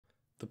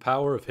The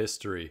Power of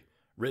History,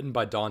 written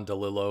by Don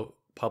DeLillo,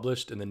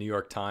 published in the New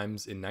York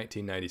Times in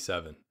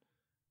 1997.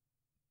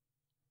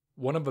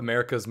 One of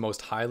America's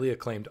most highly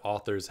acclaimed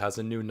authors has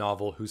a new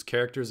novel whose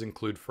characters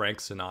include Frank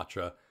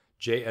Sinatra,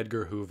 J.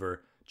 Edgar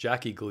Hoover,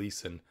 Jackie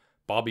Gleason,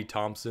 Bobby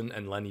Thompson,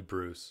 and Lenny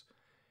Bruce.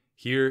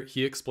 Here,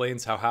 he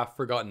explains how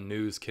half-forgotten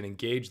news can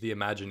engage the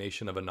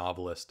imagination of a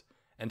novelist,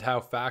 and how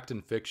fact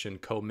and fiction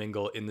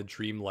commingle in the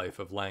dream life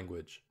of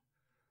language.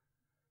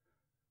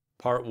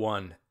 Part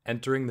 1.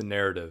 Entering the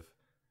Narrative.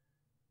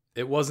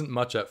 It wasn't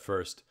much at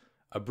first,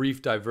 a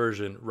brief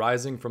diversion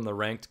rising from the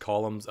ranked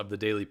columns of the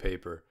daily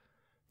paper.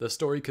 The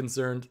story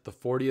concerned the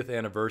 40th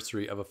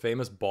anniversary of a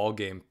famous ball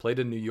game played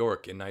in New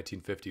York in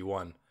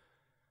 1951.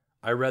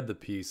 I read the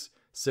piece,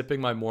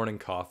 sipping my morning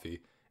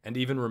coffee, and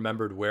even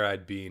remembered where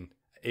I'd been,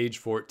 age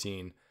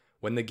 14,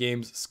 when the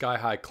game's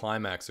sky-high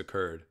climax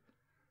occurred.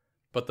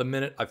 But the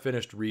minute I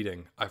finished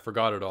reading, I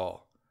forgot it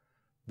all.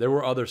 There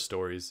were other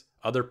stories,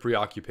 other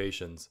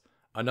preoccupations,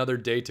 another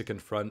day to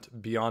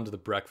confront beyond the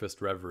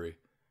breakfast reverie.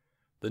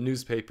 The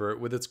newspaper,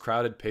 with its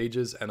crowded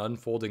pages and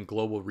unfolding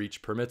global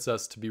reach, permits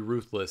us to be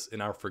ruthless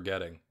in our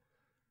forgetting.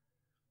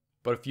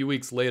 But a few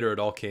weeks later, it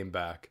all came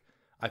back.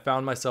 I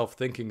found myself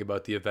thinking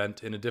about the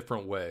event in a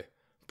different way,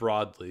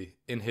 broadly,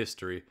 in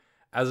history,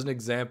 as an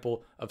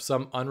example of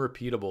some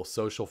unrepeatable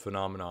social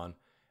phenomenon,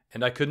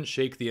 and I couldn't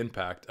shake the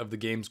impact of the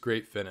game's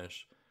great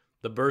finish,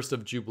 the burst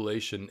of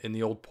jubilation in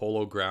the old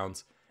Polo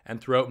Grounds and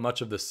throughout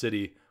much of the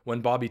city when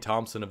Bobby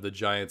Thompson of the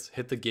Giants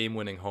hit the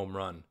game-winning home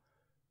run.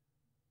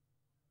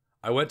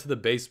 I went to the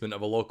basement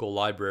of a local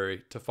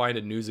library to find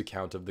a news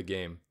account of the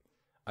game.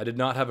 I did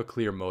not have a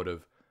clear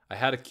motive. I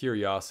had a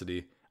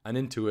curiosity, an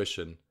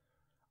intuition.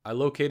 I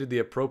located the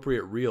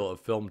appropriate reel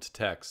of filmed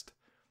text,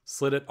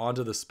 slid it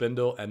onto the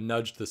spindle, and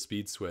nudged the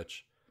speed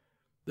switch.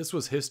 This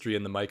was history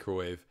in the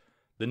microwave,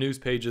 the news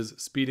pages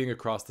speeding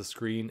across the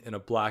screen in a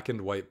black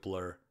and white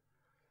blur.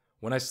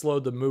 When I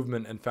slowed the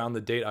movement and found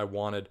the date I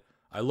wanted,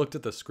 I looked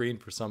at the screen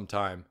for some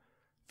time,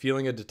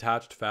 feeling a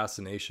detached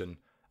fascination,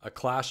 a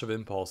clash of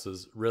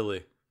impulses,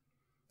 really.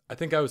 I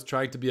think I was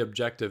trying to be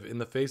objective in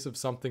the face of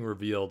something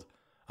revealed,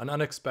 an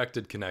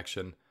unexpected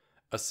connection,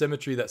 a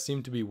symmetry that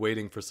seemed to be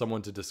waiting for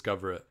someone to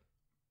discover it.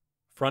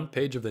 Front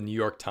page of the New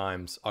York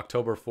Times,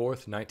 October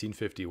 4th,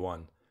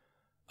 1951.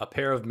 A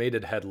pair of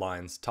mated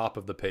headlines, top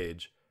of the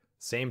page.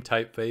 Same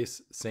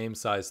typeface, same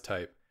size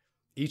type.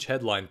 Each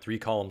headline 3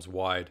 columns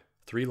wide,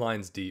 3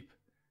 lines deep.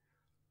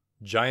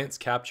 Giants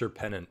capture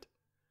pennant.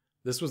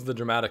 This was the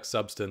dramatic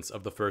substance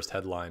of the first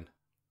headline.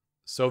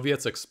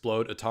 Soviets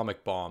explode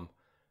atomic bomb.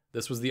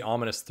 This was the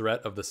ominous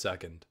threat of the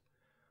second.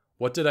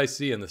 What did I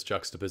see in this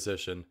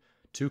juxtaposition?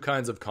 2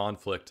 kinds of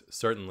conflict,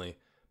 certainly,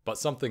 but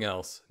something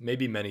else,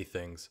 maybe many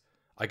things.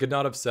 I could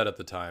not have said at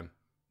the time.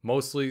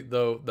 Mostly,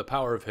 though, the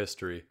power of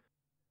history.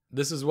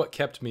 This is what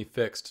kept me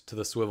fixed to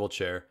the swivel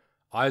chair,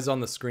 eyes on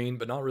the screen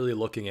but not really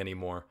looking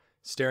anymore,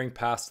 staring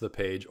past the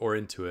page or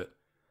into it.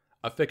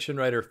 A fiction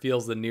writer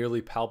feels the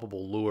nearly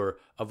palpable lure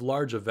of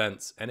large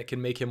events, and it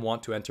can make him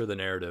want to enter the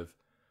narrative.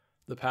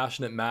 The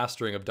passionate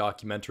mastering of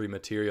documentary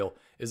material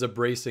is a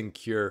bracing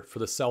cure for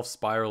the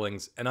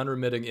self-spiralings and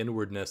unremitting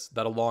inwardness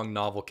that a long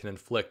novel can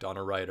inflict on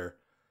a writer.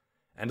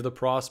 And the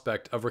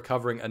prospect of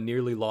recovering a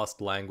nearly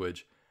lost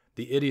language,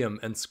 the idiom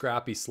and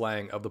scrappy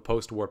slang of the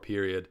post-war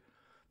period,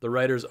 the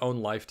writer's own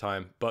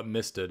lifetime, but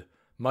misted,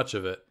 much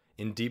of it,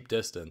 in deep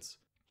distance.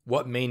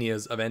 What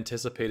manias of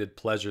anticipated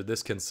pleasure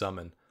this can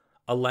summon.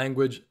 A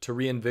language to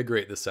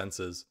reinvigorate the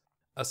senses.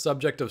 A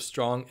subject of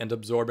strong and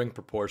absorbing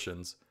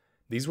proportions.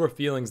 These were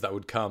feelings that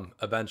would come,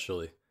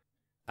 eventually.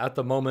 At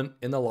the moment,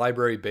 in the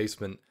library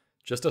basement,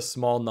 just a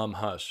small numb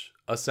hush,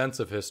 a sense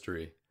of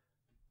history.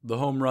 The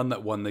home run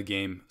that won the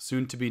game,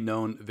 soon to be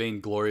known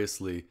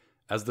vaingloriously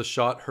as the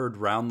shot heard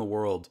round the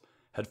world,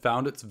 had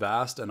found its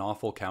vast and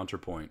awful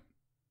counterpoint.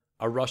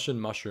 A Russian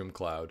mushroom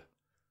cloud.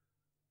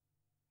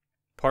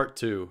 Part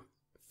 2.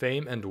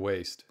 Fame and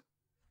Waste.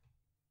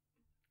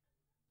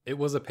 It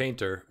was a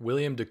painter,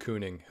 William de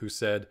Kooning, who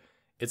said,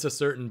 "It's a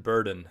certain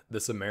burden,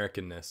 this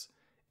Americanness.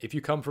 If you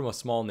come from a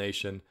small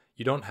nation,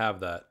 you don't have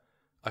that.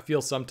 I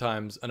feel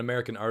sometimes an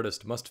American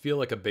artist must feel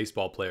like a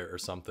baseball player or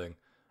something,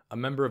 a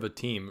member of a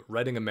team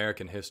writing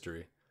American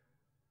history."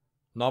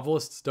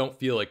 Novelists don't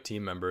feel like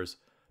team members,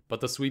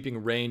 but the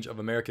sweeping range of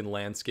American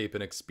landscape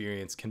and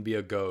experience can be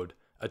a goad,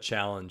 a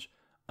challenge,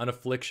 an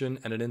affliction,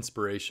 and an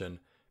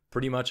inspiration,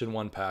 pretty much in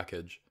one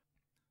package.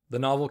 The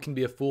novel can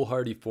be a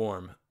foolhardy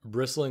form,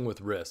 bristling with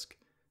risk.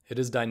 It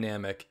is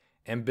dynamic,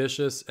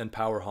 ambitious, and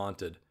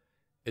power-haunted.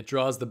 It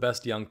draws the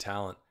best young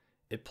talent.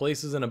 It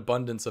places an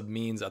abundance of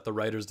means at the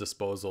writer's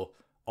disposal,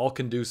 all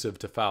conducive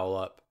to foul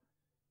up.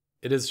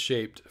 It has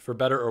shaped, for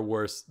better or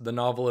worse, the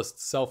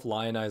novelist's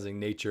self-lionizing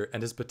nature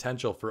and his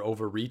potential for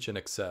overreach and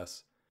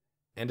excess.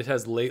 And it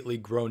has lately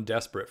grown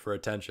desperate for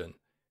attention.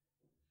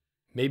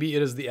 Maybe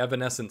it is the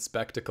evanescent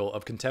spectacle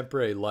of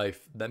contemporary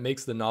life that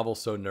makes the novel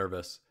so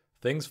nervous.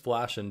 Things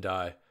flash and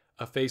die.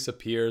 A face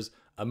appears,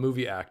 a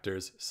movie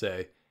actors,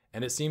 say,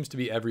 and it seems to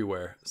be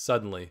everywhere,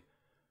 suddenly.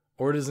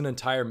 Or it is an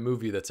entire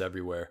movie that's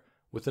everywhere,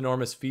 with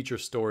enormous feature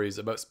stories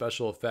about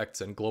special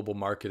effects and global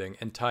marketing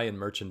and tie-in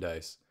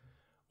merchandise.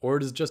 Or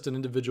it is just an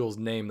individual's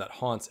name that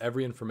haunts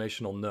every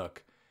informational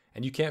nook,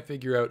 and you can't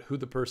figure out who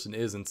the person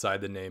is inside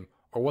the name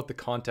or what the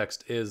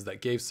context is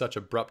that gave such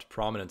abrupt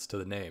prominence to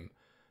the name.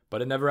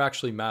 But it never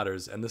actually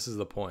matters, and this is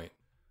the point.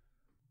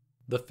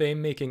 The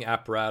fame-making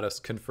apparatus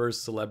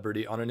confers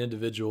celebrity on an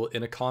individual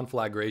in a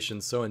conflagration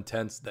so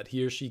intense that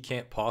he or she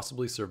can't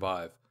possibly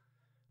survive.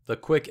 The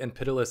quick and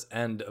pitiless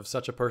end of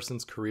such a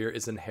person's career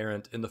is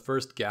inherent in the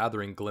first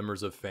gathering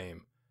glimmers of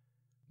fame.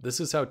 This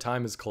is how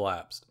time has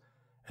collapsed,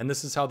 and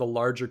this is how the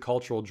larger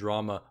cultural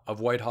drama of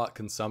white-hot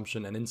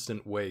consumption and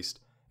instant waste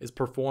is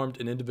performed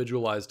in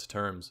individualized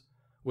terms,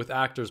 with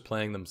actors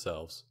playing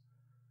themselves.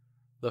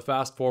 The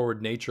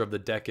fast-forward nature of the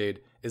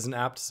decade is an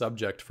apt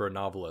subject for a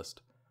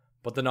novelist,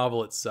 but the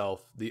novel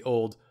itself, the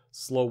old,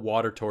 slow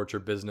water torture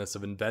business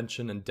of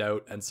invention and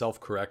doubt and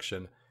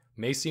self-correction,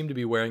 may seem to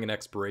be wearing an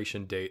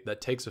expiration date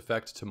that takes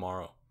effect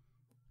tomorrow.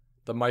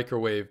 The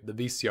microwave, the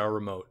VCR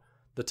remote,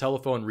 the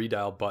telephone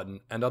redial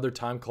button, and other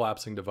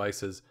time-collapsing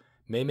devices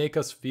may make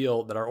us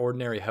feel that our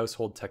ordinary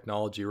household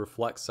technology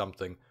reflects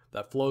something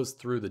that flows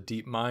through the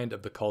deep mind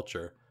of the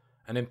culture,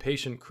 an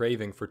impatient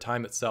craving for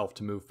time itself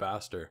to move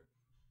faster.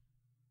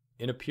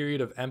 In a period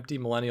of empty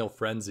millennial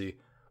frenzy,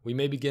 we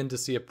may begin to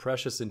see a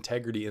precious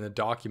integrity in the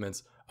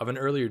documents of an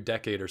earlier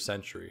decade or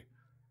century.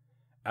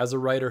 As a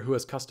writer who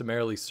has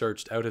customarily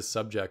searched out his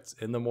subjects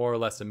in the more or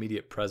less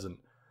immediate present,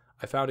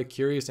 I found a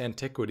curious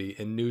antiquity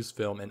in news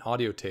film and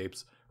audio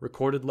tapes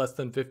recorded less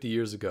than 50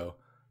 years ago,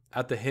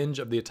 at the hinge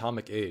of the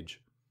atomic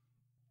age.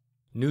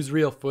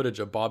 Newsreel footage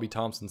of Bobby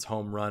Thompson's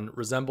home run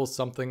resembles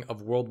something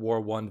of World War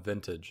I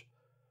vintage,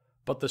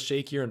 but the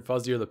shakier and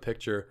fuzzier the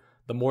picture,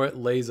 the more it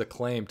lays a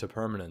claim to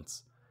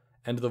permanence.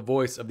 And the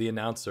voice of the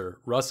announcer,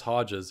 Russ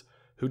Hodges,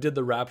 who did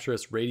the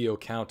rapturous radio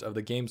count of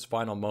the game's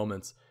final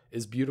moments,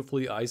 is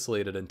beautifully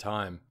isolated in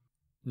time,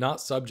 not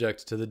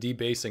subject to the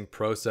debasing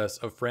process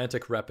of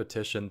frantic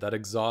repetition that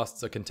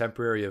exhausts a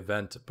contemporary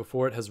event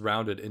before it has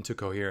rounded into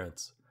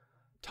coherence.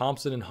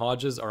 Thompson and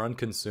Hodges are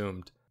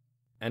unconsumed,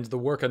 and the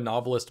work a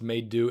novelist may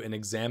do in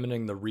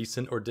examining the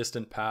recent or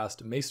distant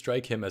past may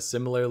strike him as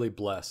similarly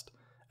blessed,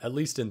 at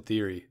least in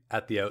theory,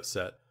 at the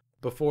outset,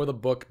 before the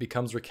book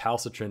becomes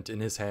recalcitrant in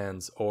his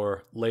hands,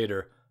 or,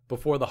 later,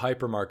 before the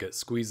hypermarket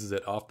squeezes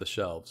it off the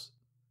shelves.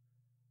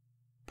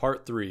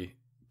 Part 3.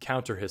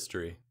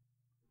 Counterhistory.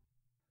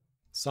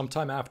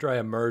 Sometime after I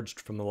emerged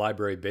from the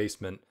library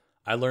basement,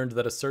 I learned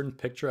that a certain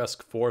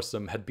picturesque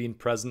foursome had been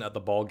present at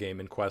the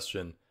ballgame in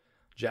question: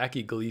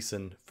 Jackie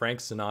Gleason, Frank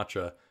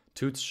Sinatra,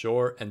 Toots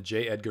Shore, and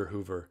J. Edgar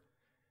Hoover.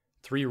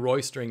 3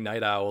 roistering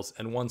night owls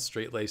and 1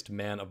 straight-laced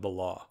man of the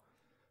law.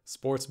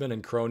 Sportsmen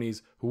and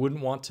cronies who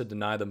wouldn't want to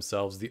deny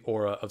themselves the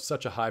aura of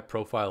such a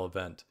high-profile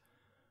event.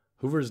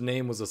 Hoover's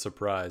name was a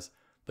surprise,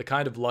 the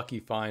kind of lucky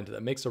find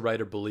that makes a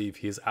writer believe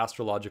he is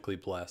astrologically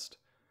blessed.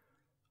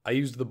 I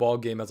used the ball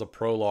game as a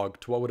prologue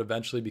to what would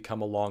eventually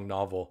become a long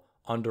novel,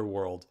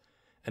 Underworld,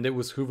 and it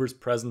was Hoover's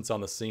presence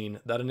on the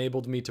scene that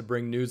enabled me to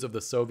bring news of the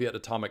Soviet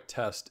atomic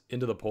test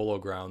into the polo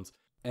grounds,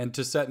 and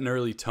to set an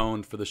early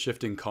tone for the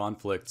shifting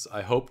conflicts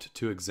I hoped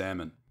to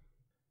examine.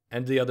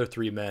 And the other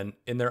 3 men,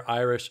 in their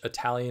Irish,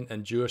 Italian,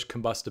 and Jewish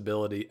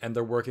combustibility and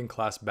their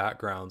working-class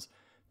backgrounds,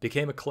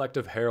 became a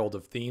collective herald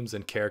of themes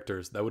and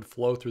characters that would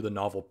flow through the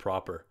novel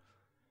proper.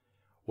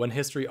 When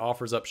history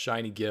offers up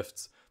shiny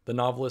gifts, the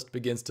novelist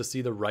begins to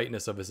see the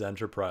rightness of his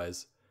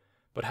enterprise.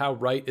 But how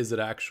right is it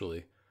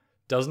actually?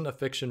 Doesn't a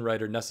fiction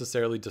writer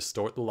necessarily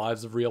distort the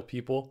lives of real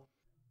people?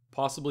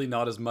 Possibly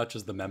not as much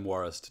as the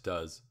memoirist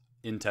does,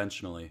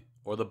 intentionally,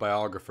 or the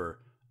biographer,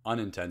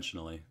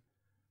 unintentionally.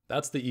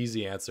 That's the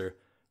easy answer.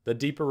 The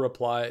deeper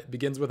reply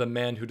begins with a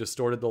man who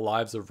distorted the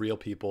lives of real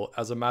people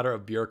as a matter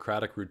of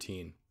bureaucratic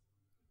routine.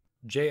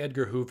 J.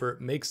 Edgar Hoover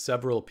makes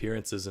several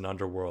appearances in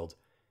Underworld.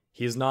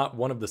 He is not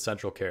one of the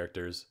central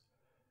characters.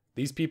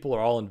 These people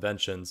are all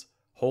inventions,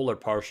 whole or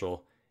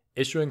partial,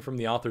 issuing from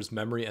the author's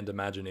memory and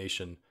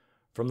imagination,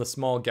 from the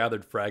small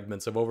gathered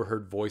fragments of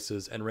overheard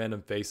voices and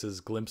random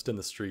faces glimpsed in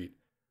the street.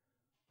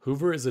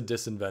 Hoover is a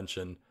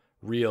disinvention,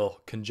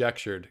 real,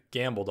 conjectured,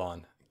 gambled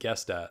on,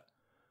 guessed at.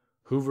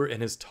 Hoover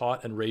in his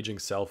taut and raging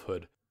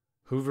selfhood.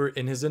 Hoover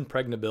in his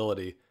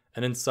impregnability,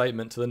 an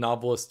incitement to the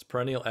novelist's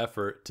perennial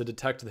effort to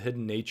detect the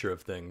hidden nature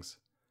of things.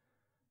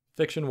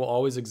 Fiction will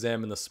always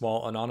examine the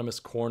small, anonymous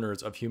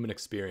corners of human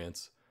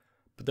experience,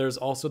 but there is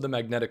also the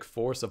magnetic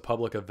force of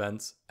public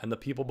events and the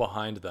people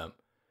behind them.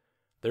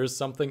 There is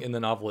something in the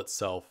novel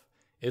itself,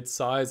 its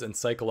size and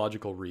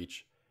psychological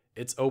reach,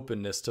 its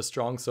openness to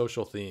strong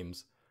social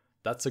themes,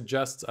 that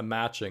suggests a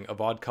matching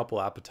of odd couple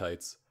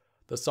appetites,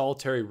 the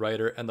solitary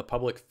writer and the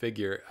public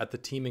figure at the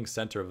teeming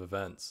center of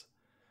events.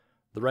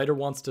 The writer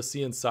wants to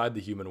see inside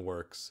the human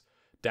works,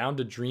 down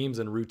to dreams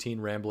and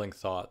routine rambling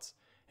thoughts,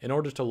 in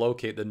order to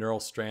locate the neural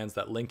strands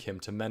that link him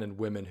to men and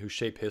women who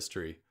shape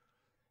history.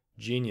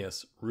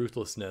 Genius,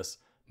 ruthlessness,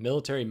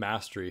 military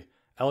mastery,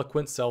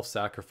 eloquent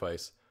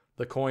self-sacrifice,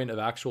 the coin of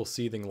actual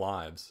seething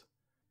lives.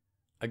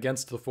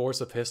 Against the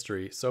force of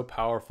history, so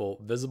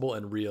powerful, visible,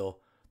 and real,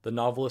 the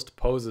novelist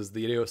poses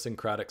the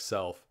idiosyncratic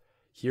self.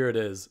 Here it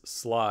is,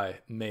 sly,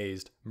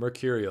 mazed,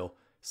 mercurial,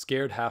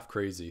 scared half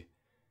crazy.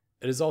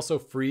 It is also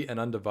free and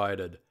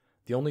undivided,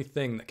 the only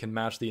thing that can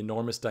match the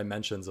enormous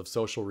dimensions of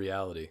social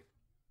reality.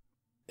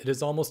 It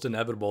is almost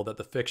inevitable that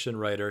the fiction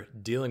writer,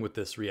 dealing with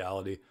this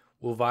reality,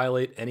 will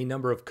violate any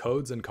number of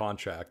codes and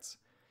contracts.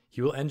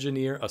 He will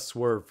engineer a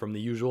swerve from the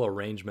usual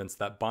arrangements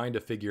that bind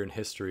a figure in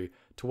history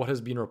to what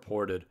has been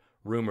reported,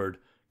 rumored,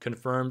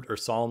 confirmed, or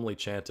solemnly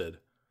chanted.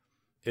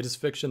 It is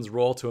fiction's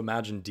role to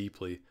imagine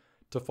deeply,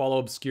 to follow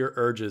obscure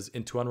urges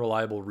into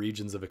unreliable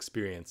regions of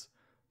experience,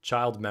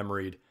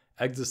 child-memoried,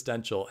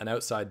 existential, and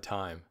outside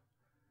time.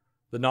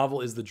 The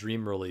novel is the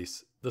dream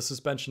release, the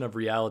suspension of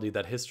reality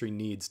that history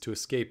needs to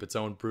escape its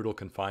own brutal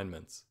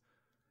confinements.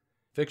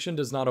 Fiction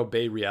does not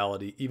obey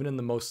reality even in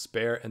the most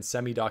spare and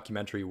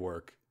semi-documentary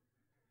work.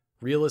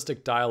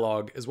 Realistic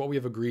dialogue is what we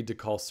have agreed to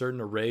call certain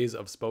arrays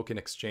of spoken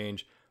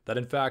exchange that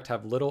in fact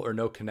have little or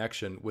no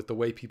connection with the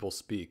way people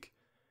speak.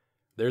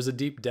 There is a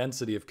deep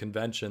density of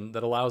convention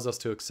that allows us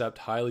to accept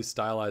highly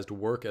stylized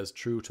work as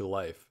true to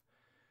life.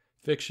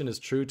 Fiction is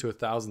true to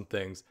 1,000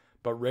 things,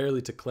 but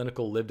rarely to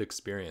clinical lived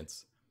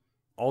experience.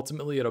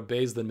 Ultimately, it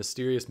obeys the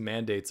mysterious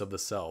mandates of the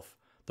self,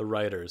 the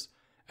writers,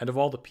 and of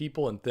all the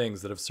people and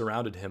things that have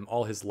surrounded him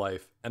all his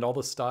life, and all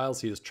the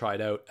styles he has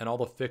tried out, and all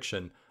the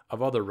fiction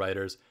of other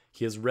writers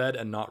he has read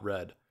and not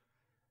read.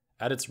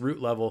 At its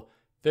root level,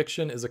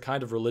 fiction is a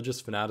kind of religious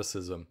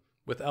fanaticism,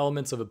 with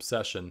elements of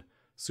obsession,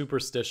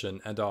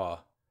 superstition, and awe.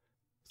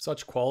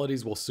 Such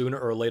qualities will sooner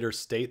or later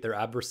state their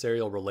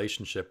adversarial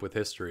relationship with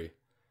history.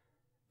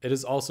 It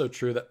is also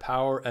true that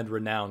power and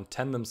renown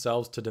tend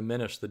themselves to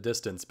diminish the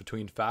distance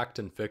between fact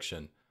and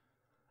fiction.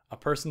 A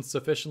person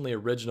sufficiently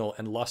original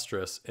and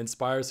lustrous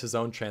inspires his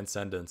own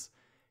transcendence,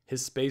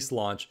 his space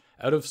launch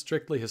out of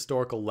strictly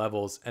historical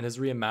levels, and his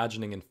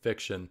reimagining in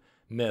fiction,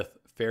 myth,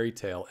 fairy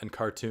tale, and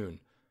cartoon.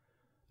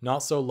 Not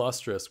so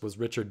lustrous was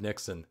Richard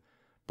Nixon,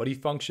 but he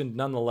functioned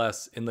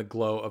nonetheless in the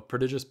glow of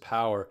prodigious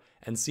power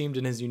and seemed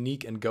in his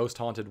unique and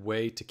ghost-haunted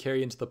way to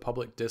carry into the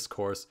public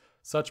discourse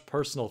such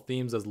personal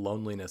themes as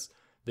loneliness,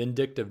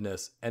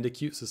 vindictiveness, and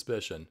acute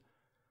suspicion.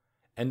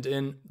 And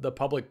in The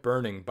Public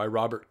Burning by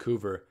Robert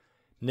Coover,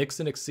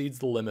 Nixon exceeds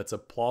the limits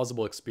of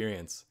plausible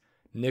experience.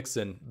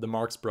 Nixon, the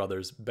Marx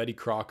Brothers, Betty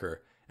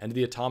Crocker, and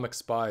the atomic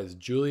spies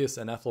Julius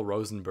and Ethel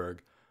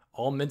Rosenberg,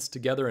 all minced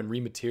together and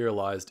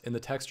rematerialized in the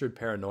textured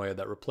paranoia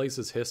that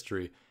replaces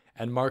history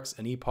and marks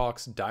an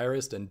epoch's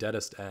direst and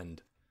deadest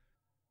end.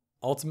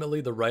 Ultimately,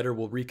 the writer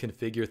will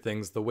reconfigure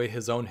things the way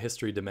his own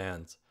history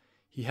demands.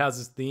 He has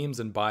his themes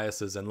and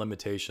biases and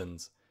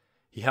limitations.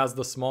 He has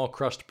the small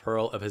crushed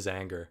pearl of his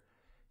anger.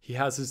 He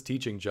has his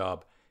teaching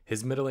job,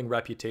 his middling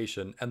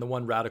reputation, and the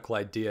one radical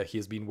idea he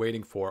has been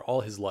waiting for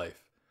all his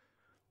life.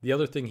 The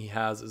other thing he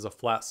has is a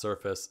flat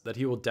surface that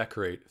he will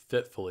decorate,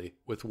 fitfully,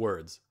 with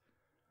words.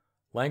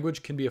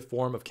 Language can be a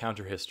form of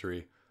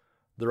counterhistory.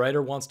 The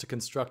writer wants to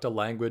construct a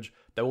language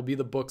that will be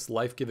the book's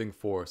life-giving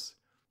force.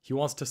 He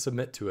wants to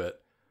submit to it.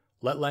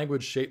 Let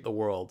language shape the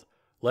world.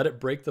 Let it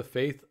break the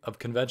faith of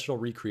conventional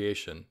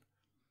recreation.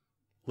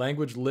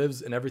 Language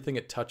lives in everything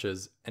it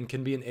touches and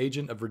can be an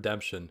agent of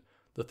redemption,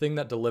 the thing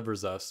that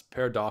delivers us,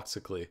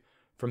 paradoxically,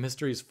 from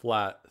history's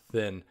flat,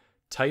 thin,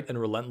 tight and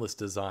relentless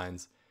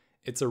designs,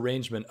 its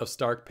arrangement of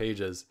stark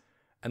pages,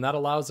 and that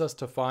allows us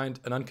to find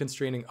an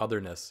unconstraining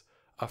otherness,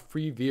 a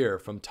free veer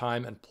from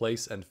time and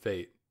place and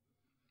fate.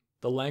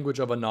 The language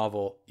of a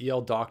novel,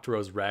 E.L.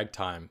 Doctorow's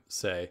Ragtime,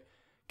 say,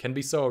 can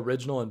be so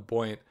original and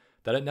buoyant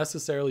that it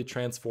necessarily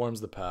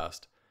transforms the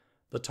past.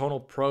 The tonal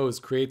prose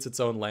creates its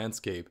own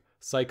landscape,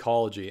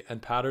 psychology,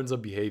 and patterns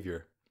of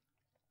behavior.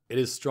 It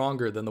is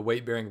stronger than the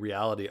weight-bearing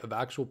reality of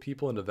actual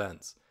people and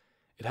events.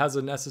 It has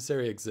a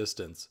necessary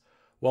existence,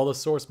 while the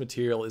source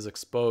material is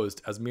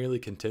exposed as merely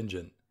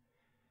contingent.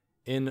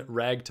 In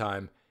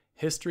Ragtime,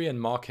 history and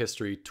mock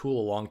history tool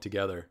along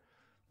together.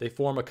 They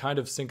form a kind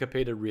of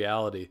syncopated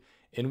reality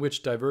in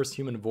which diverse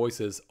human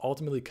voices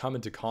ultimately come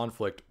into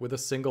conflict with a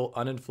single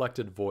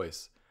uninflected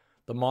voice,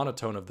 the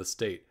monotone of the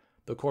state,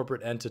 the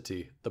corporate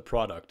entity, the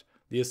product,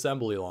 the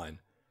assembly line.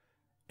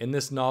 In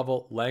this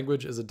novel,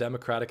 language is a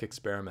democratic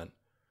experiment.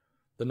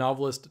 The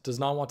novelist does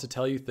not want to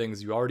tell you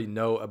things you already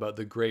know about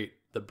the great,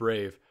 the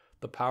brave,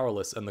 the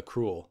powerless, and the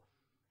cruel.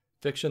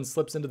 Fiction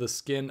slips into the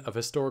skin of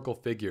historical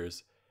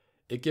figures.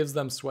 It gives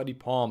them sweaty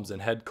palms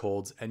and head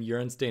colds and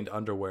urine-stained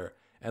underwear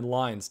and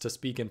lines to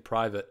speak in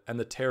private and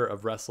the terror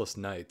of restless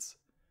nights.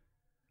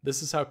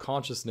 This is how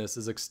consciousness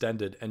is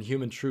extended and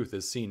human truth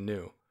is seen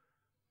new.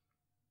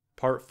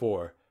 Part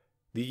 4.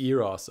 The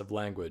Eros of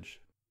Language.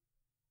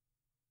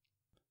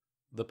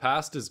 The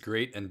past is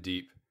great and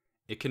deep.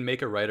 It can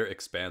make a writer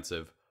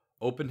expansive,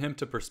 open him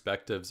to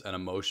perspectives and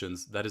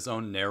emotions that his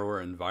own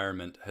narrower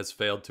environment has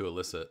failed to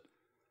elicit.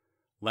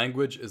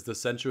 Language is the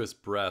sensuous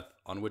breath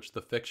on which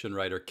the fiction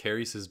writer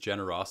carries his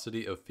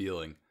generosity of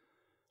feeling.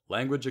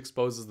 Language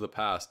exposes the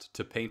past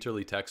to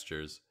painterly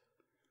textures.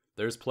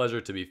 There is pleasure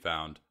to be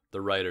found,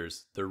 the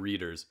writers, the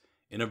readers,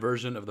 in a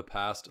version of the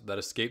past that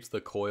escapes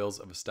the coils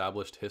of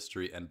established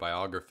history and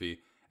biography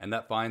and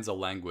that finds a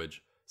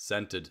language,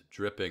 scented,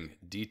 dripping,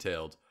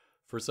 detailed,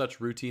 for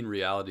such routine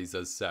realities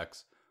as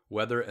sex,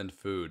 weather, and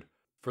food,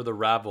 for the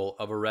ravel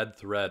of a red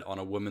thread on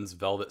a woman's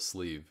velvet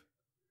sleeve.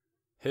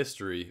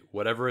 History,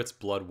 whatever its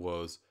blood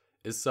woes,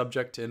 is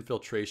subject to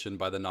infiltration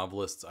by the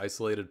novelist's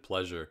isolated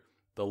pleasure,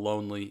 the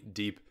lonely,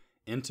 deep,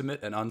 intimate,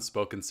 and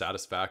unspoken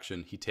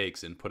satisfaction he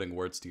takes in putting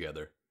words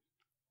together.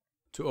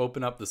 To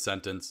open up the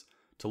sentence,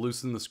 to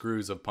loosen the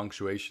screws of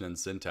punctuation and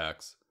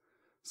syntax.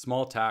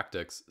 Small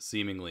tactics,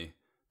 seemingly,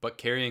 but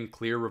carrying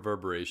clear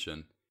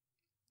reverberation.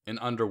 In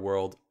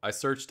Underworld, I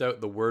searched out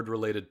the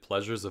word-related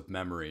pleasures of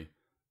memory,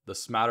 the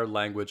smattered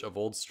language of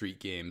old street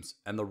games,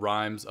 and the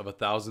rhymes of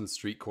 1,000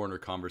 street corner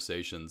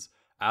conversations,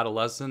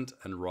 adolescent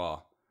and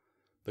raw.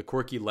 The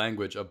quirky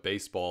language of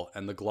baseball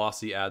and the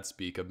glossy ad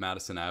speak of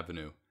Madison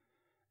Avenue.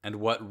 And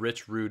what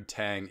rich rude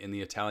tang in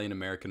the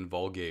Italian-American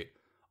vulgate,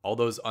 all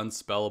those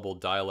unspellable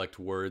dialect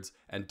words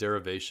and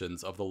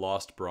derivations of the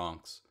lost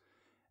Bronx.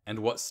 And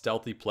what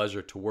stealthy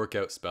pleasure to work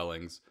out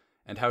spellings,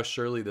 and how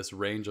surely this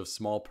range of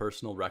small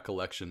personal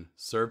recollection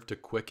served to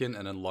quicken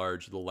and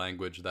enlarge the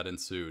language that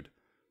ensued.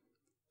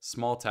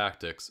 Small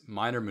tactics,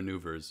 minor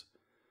maneuvers.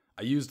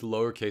 I used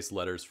lowercase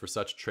letters for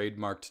such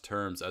trademarked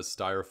terms as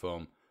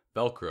styrofoam,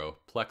 Velcro,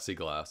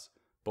 plexiglass.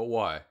 But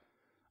why?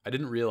 I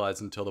didn't realize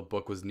until the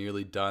book was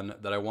nearly done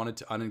that I wanted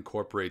to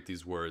unincorporate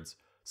these words,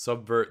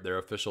 subvert their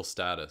official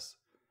status.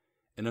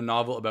 In a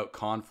novel about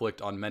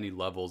conflict on many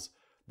levels,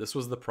 this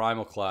was the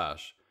primal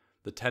clash,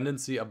 the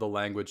tendency of the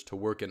language to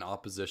work in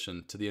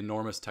opposition to the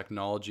enormous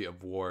technology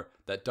of war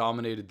that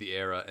dominated the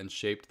era and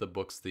shaped the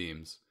book's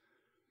themes.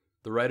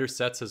 The writer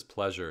sets his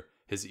pleasure,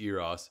 his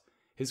eros,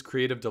 his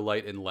creative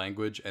delight in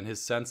language, and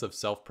his sense of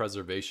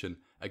self-preservation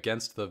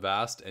against the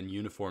vast and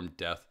uniform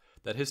death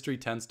that history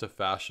tends to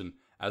fashion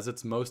as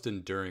its most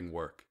enduring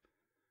work.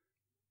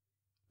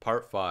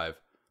 Part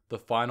 5. The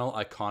final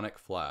iconic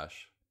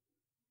flash.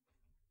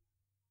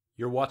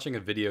 You're watching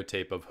a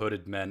videotape of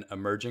hooded men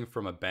emerging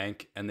from a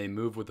bank, and they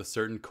move with a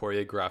certain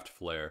choreographed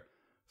flair,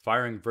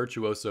 firing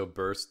virtuoso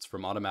bursts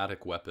from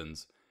automatic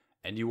weapons,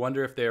 and you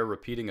wonder if they are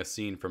repeating a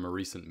scene from a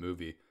recent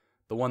movie,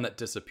 the one that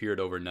disappeared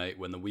overnight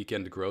when the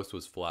weekend gross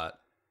was flat,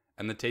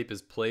 and the tape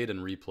is played and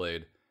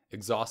replayed,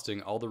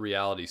 exhausting all the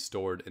reality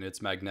stored in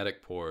its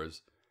magnetic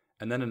pores,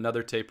 and then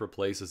another tape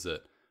replaces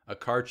it, a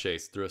car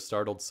chase through a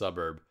startled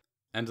suburb,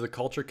 and the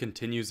culture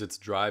continues its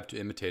drive to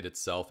imitate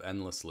itself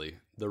endlessly,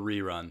 the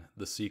rerun,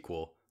 the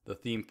sequel, the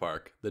theme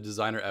park, the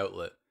designer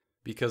outlet,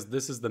 because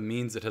this is the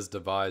means it has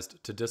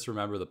devised to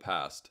disremember the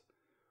past.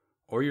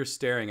 Or you're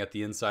staring at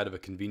the inside of a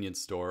convenience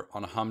store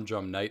on a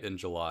humdrum night in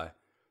July.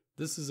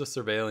 This is a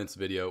surveillance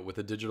video with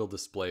a digital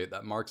display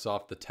that marks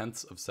off the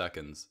tenths of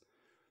seconds.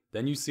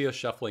 Then you see a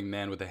shuffling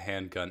man with a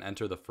handgun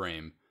enter the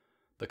frame.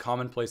 The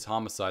commonplace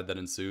homicide that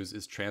ensues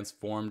is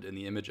transformed in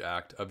the image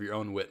act of your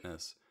own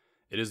witness.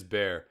 It is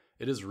bare,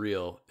 it is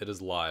real, it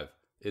is live,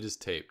 it is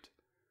taped.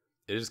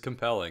 It is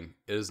compelling,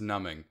 it is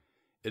numbing,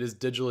 it is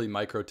digitally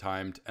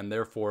micro-timed and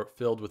therefore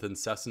filled with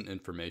incessant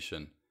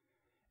information.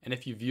 And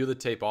if you view the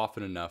tape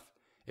often enough,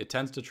 it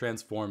tends to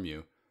transform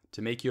you,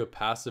 to make you a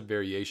passive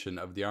variation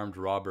of the armed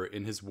robber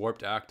in his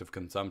warped act of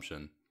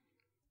consumption.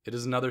 It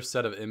is another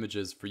set of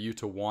images for you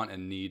to want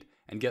and need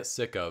and get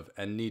sick of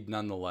and need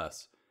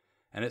nonetheless,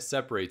 and it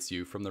separates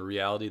you from the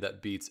reality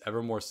that beats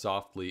ever more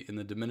softly in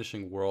the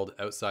diminishing world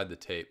outside the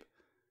tape.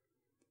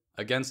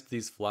 Against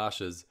these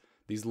flashes,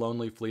 these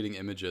lonely fleeting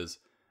images,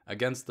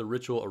 against the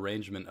ritual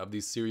arrangement of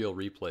these serial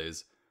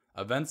replays,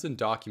 events and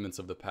documents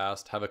of the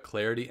past have a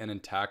clarity and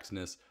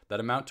intactness that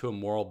amount to a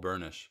moral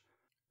burnish.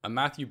 A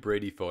Matthew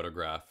Brady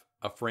photograph,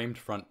 a framed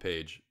front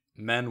page,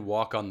 men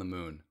walk on the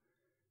moon.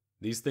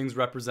 These things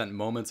represent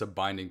moments of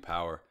binding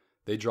power.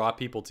 They draw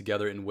people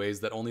together in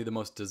ways that only the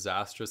most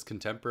disastrous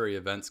contemporary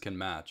events can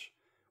match.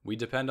 We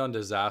depend on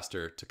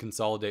disaster to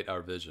consolidate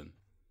our vision.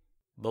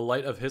 The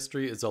light of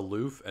history is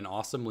aloof and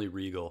awesomely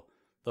regal.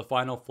 The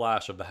final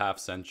flash of the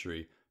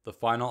half-century, the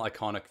final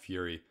iconic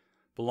fury,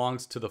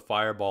 belongs to the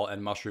fireball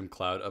and mushroom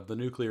cloud of the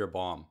nuclear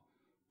bomb.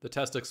 The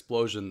test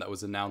explosion that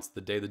was announced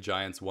the day the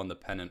Giants won the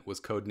pennant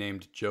was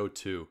codenamed Joe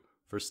 2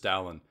 for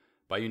Stalin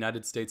by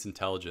United States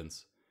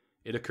intelligence.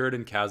 It occurred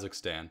in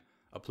Kazakhstan,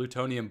 a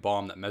plutonium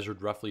bomb that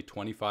measured roughly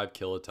 25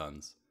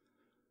 kilotons.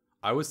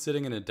 I was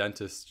sitting in a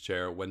dentist's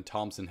chair when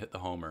Thompson hit the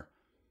homer.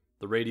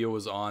 The radio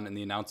was on, and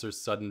the announcer's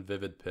sudden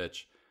vivid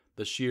pitch,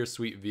 the sheer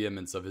sweet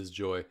vehemence of his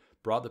joy,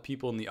 brought the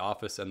people in the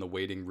office and the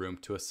waiting room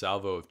to a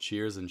salvo of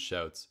cheers and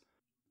shouts.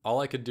 All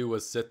I could do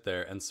was sit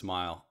there and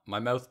smile, my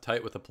mouth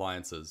tight with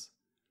appliances.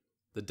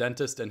 The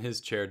dentist and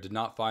his chair did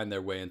not find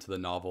their way into the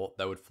novel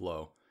that would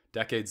flow,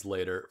 decades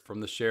later, from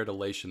the shared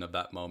elation of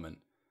that moment.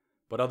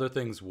 But other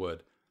things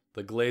would.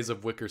 The glaze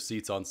of wicker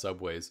seats on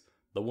subways,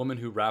 the woman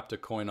who wrapped a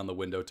coin on the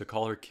window to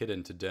call her kid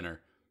in to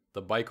dinner,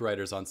 the bike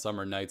riders on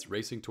summer nights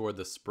racing toward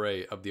the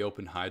spray of the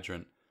open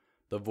hydrant,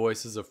 the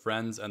voices of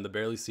friends and the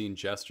barely seen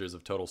gestures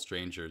of total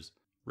strangers,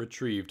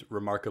 retrieved,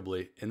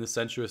 remarkably, in the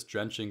sensuous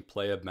drenching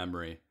play of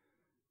memory.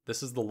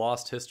 This is the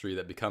lost history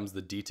that becomes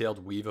the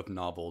detailed weave of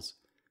novels.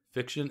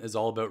 Fiction is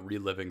all about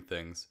reliving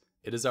things.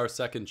 It is our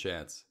second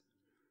chance.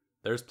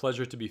 There's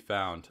pleasure to be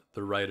found,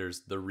 the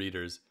writers, the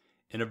readers,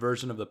 in a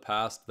version of the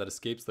past that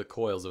escapes the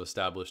coils of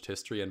established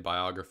history and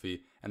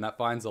biography, and that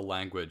finds a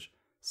language,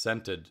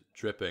 scented,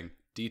 dripping,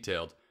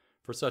 detailed,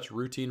 for such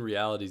routine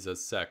realities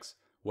as sex,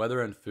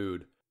 weather and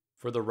food,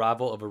 for the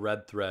ravel of a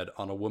red thread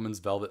on a woman's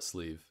velvet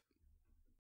sleeve.